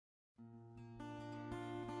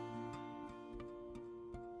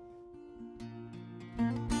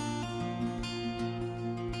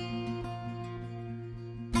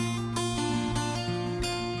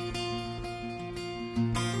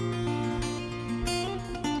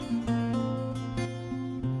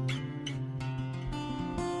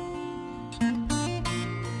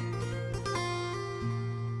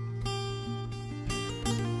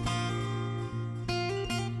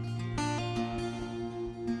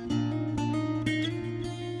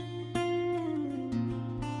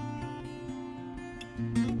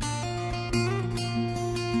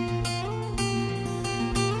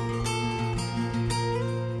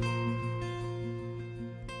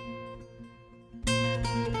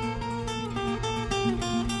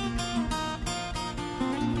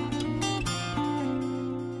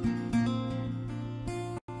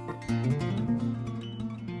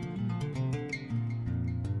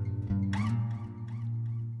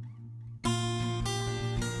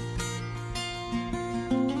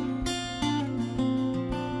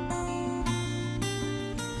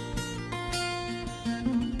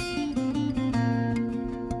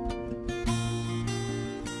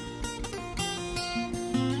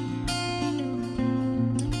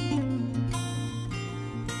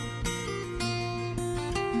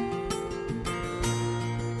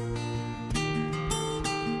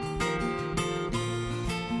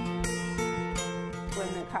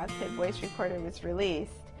when the cockpit voice recorder was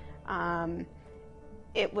released,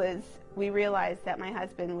 we realized that my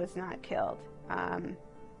husband was not killed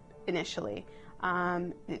initially.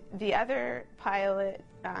 The other pilot,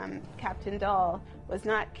 Captain Dahl, was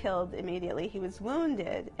not killed immediately. He was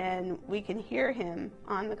wounded, and we can hear him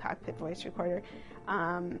on the cockpit voice recorder.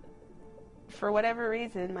 For whatever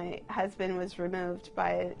reason, my husband was removed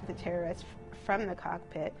by the terrorists from the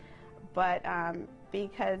cockpit, but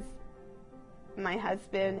because my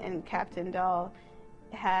husband and Captain Dahl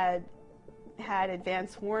had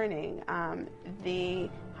advance warning, the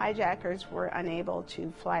hijackers were unable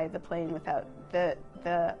to fly the plane without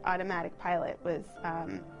the automatic pilot was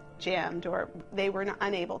jammed, or they were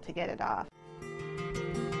unable to get it off.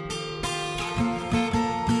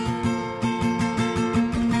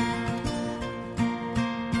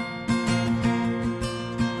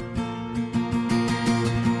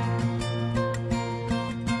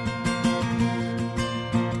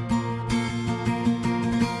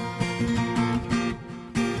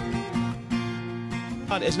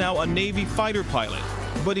 Is now a Navy fighter pilot,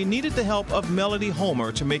 but he needed the help of LeRoy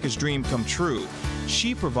Homer to make his dream come true.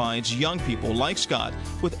 She provides young people like Scott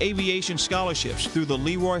with aviation scholarships through the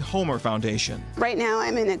LeRoy Homer Foundation. Right now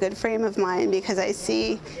I'm in a good frame of mind because I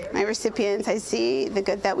see my recipients, I see the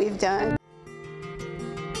good that we've done.